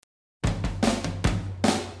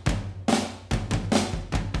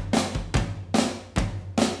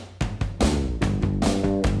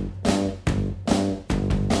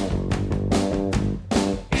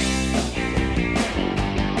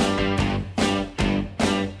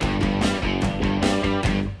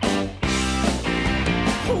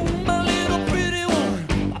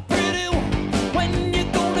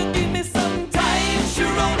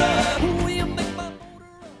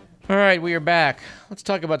right, we are back. Let's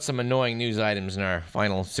talk about some annoying news items in our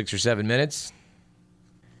final 6 or 7 minutes.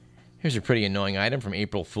 Here's a pretty annoying item from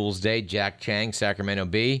April Fool's Day. Jack Chang, Sacramento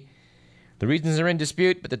Bee. The reasons are in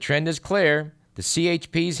dispute, but the trend is clear. The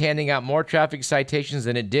CHP's handing out more traffic citations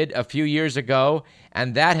than it did a few years ago,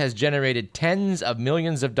 and that has generated tens of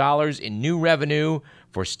millions of dollars in new revenue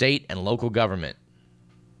for state and local government.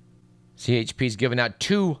 CHP's given out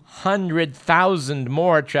 200,000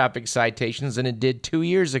 more traffic citations than it did 2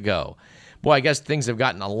 years ago. Boy, I guess things have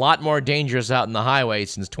gotten a lot more dangerous out in the highway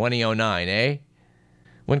since 2009, eh?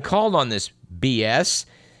 When called on this BS,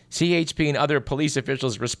 CHP and other police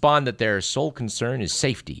officials respond that their sole concern is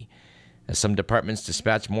safety, as some departments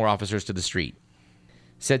dispatch more officers to the street.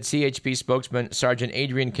 Said CHP spokesman Sergeant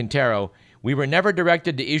Adrian Quintero, "We were never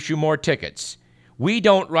directed to issue more tickets. We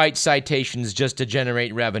don't write citations just to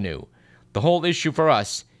generate revenue. The whole issue for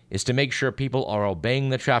us is to make sure people are obeying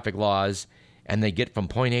the traffic laws and they get from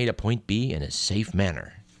point A to point B in a safe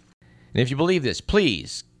manner." And if you believe this,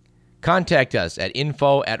 please contact us at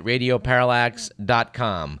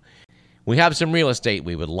info@radioparallax.com. We have some real estate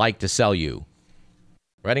we would like to sell you.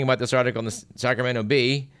 Writing about this article in the Sacramento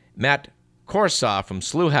Bee, Matt Corsaw from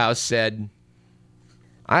Slough House said,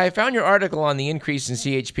 "I found your article on the increase in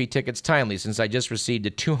CHP tickets timely since I just received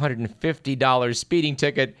a $250 speeding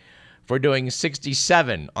ticket for doing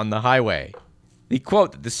 67 on the highway." The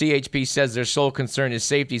quote that the CHP says their sole concern is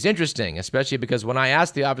safety is interesting, especially because when I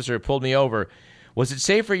asked the officer who pulled me over, was it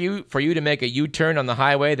safe for you to make a U-turn on the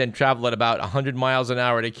highway, then travel at about 100 miles an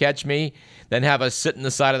hour to catch me, then have us sit on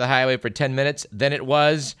the side of the highway for 10 minutes, than it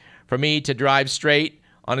was for me to drive straight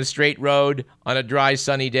on a straight road on a dry,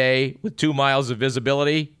 sunny day with 2 miles of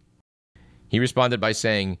visibility? He responded by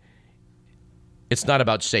saying, "It's not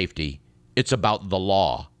about safety. It's about the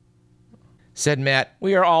law." Said Matt,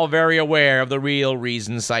 "We are all very aware of the real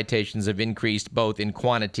reason citations have increased both in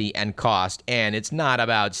quantity and cost, and it's not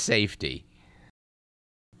about safety."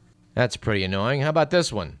 That's pretty annoying. How about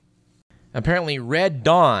this one? Apparently Red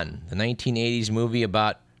Dawn, the 1980s movie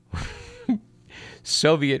about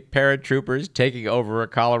Soviet paratroopers taking over a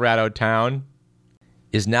Colorado town,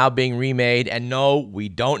 is now being remade, and no, we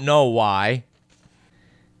don't know why.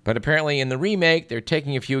 But apparently in the remake, they're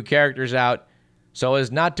taking a few characters out so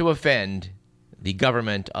as not to offend the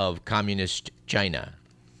government of Communist China.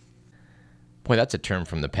 Boy, that's a term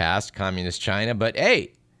from the past, Communist China. But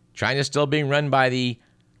hey, China's still being run by the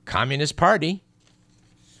Communist Party.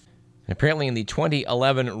 Apparently in the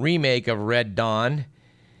 2011 remake of Red Dawn,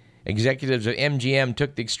 executives of MGM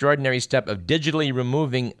took the extraordinary step of digitally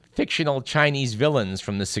removing fictional Chinese villains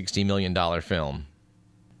from the $60 million film.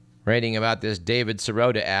 Writing about this, David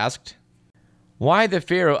Sirota asked, "Why the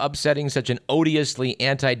fear of upsetting such an odiously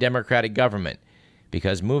anti-democratic government?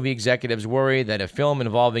 Because movie executives worry that a film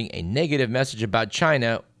involving a negative message about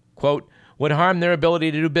China, quote, would harm their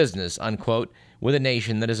ability to do business, unquote, with a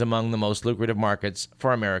nation that is among the most lucrative markets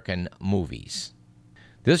for American movies."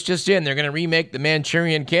 This just in, they're going to remake The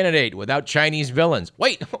Manchurian Candidate without Chinese villains.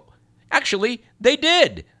 Wait, actually, they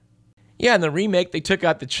did. Yeah, in the remake, they took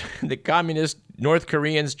out the communist North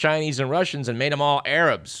Koreans, Chinese, and Russians and made them all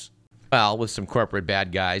Arabs. Well, with some corporate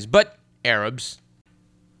bad guys, but Arabs.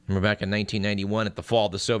 Remember back in 1991 at the fall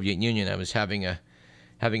of the Soviet Union, I was having a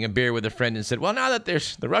beer with a friend and said, well, now that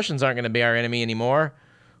the Russians aren't going to be our enemy anymore,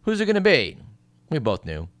 who's it going to be? We both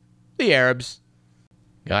knew. The Arabs.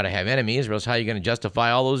 Gotta have enemies, or else how are you going to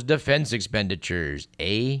justify all those defense expenditures,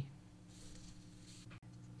 eh?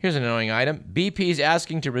 Here's an annoying item. BP's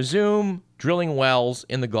asking to resume drilling wells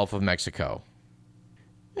in the Gulf of Mexico.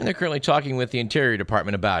 And they're currently talking with the Interior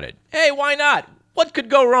Department about it. Hey, why not? What could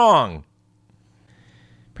go wrong?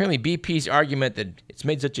 Apparently BP's argument that it's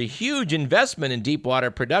made such a huge investment in deep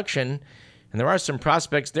water production, and there are some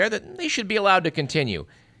prospects there, that they should be allowed to continue.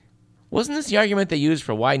 Wasn't this the argument they used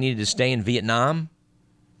for why I needed to stay in Vietnam?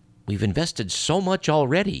 We've invested so much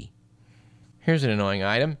already. Here's an annoying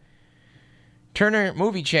item. Turner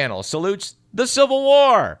Movie Channel salutes the Civil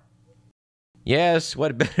War. Yes,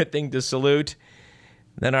 what better thing to salute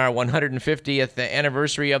than our 150th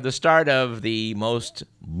anniversary of the start of the most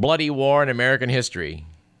bloody war in American history.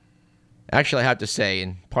 Actually, I have to say,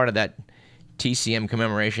 in part of that TCM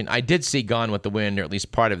commemoration, I did see Gone with the Wind, or at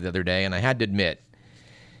least part of it the other day, and I had to admit,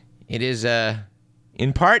 it is,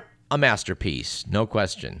 in part, a masterpiece, no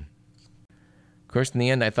question. Of course, in the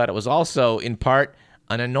end, I thought it was also, in part,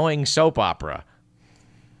 an annoying soap opera.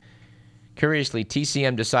 Curiously,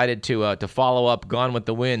 TCM decided to follow up Gone with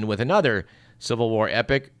the Wind with another Civil War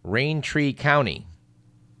epic, Raintree County,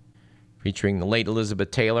 featuring the late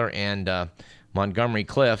Elizabeth Taylor and Montgomery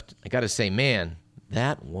Clift. I got to say, man,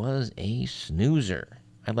 that was a snoozer.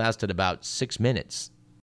 I lasted about 6 minutes.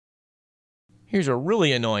 Here's a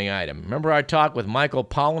really annoying item. Remember our talk with Michael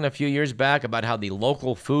Pollan a few years back about how the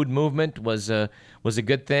local food movement was a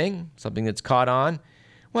good thing, something that's caught on?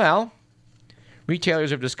 Well,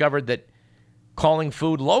 retailers have discovered that calling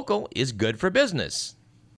food local is good for business.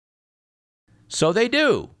 So they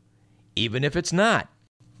do, even if it's not.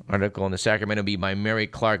 Article in the Sacramento Bee by Mary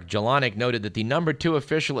Clark Jelonic noted that the number 2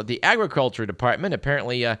 official at the Agriculture Department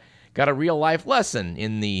apparently got a real-life lesson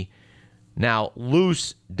in the now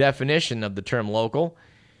loose definition of the term local.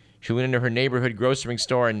 She went into her neighborhood grocery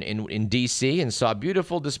store in D.C. and saw a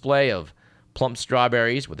beautiful display of plump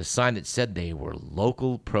strawberries with a sign that said they were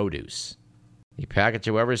local produce. The package,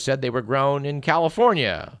 however, said they were grown in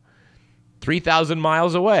California, 3,000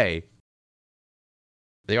 miles away.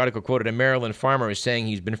 The article quoted a Maryland farmer as saying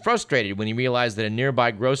he's been frustrated when he realized that a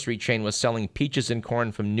nearby grocery chain was selling peaches and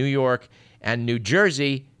corn from New York and New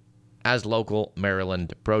Jersey as local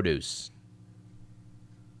Maryland produce.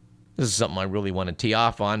 This is something I really want to tee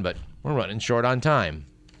off on, but we're running short on time.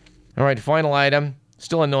 All right, final item.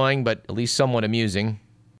 Still annoying, but at least somewhat amusing.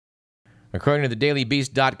 According to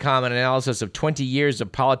thedailybeast.com, an analysis of 20 years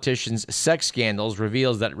of politicians' sex scandals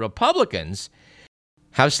reveals that Republicans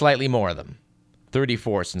have slightly more of them.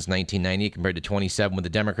 34 since 1990 compared to 27 with the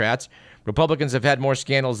Democrats. Republicans have had more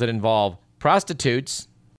scandals that involve prostitutes,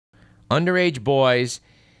 underage boys,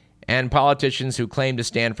 and politicians who claim to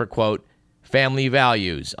stand for, quote, family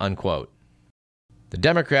values, unquote. The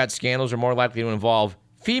Democrat scandals are more likely to involve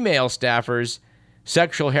female staffers,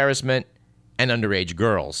 sexual harassment, and underage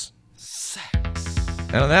girls.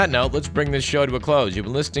 And on that note, let's bring this show to a close. You've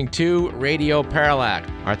been listening to Radio Parallax.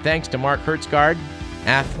 Our thanks to Mark Hertzgaard,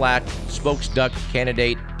 Aflac spokesduck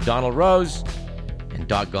candidate Donald Rose, and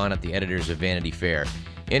doggone it, the editors of Vanity Fair.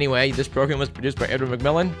 Anyway, this program was produced by Edward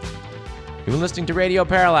McMillan. You've been listening to Radio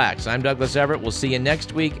Parallax. I'm Douglas Everett. We'll see you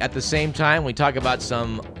next week at the same time. We talk about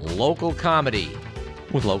some local comedy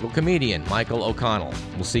with local comedian Michael O'Connell.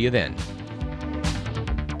 We'll see you then.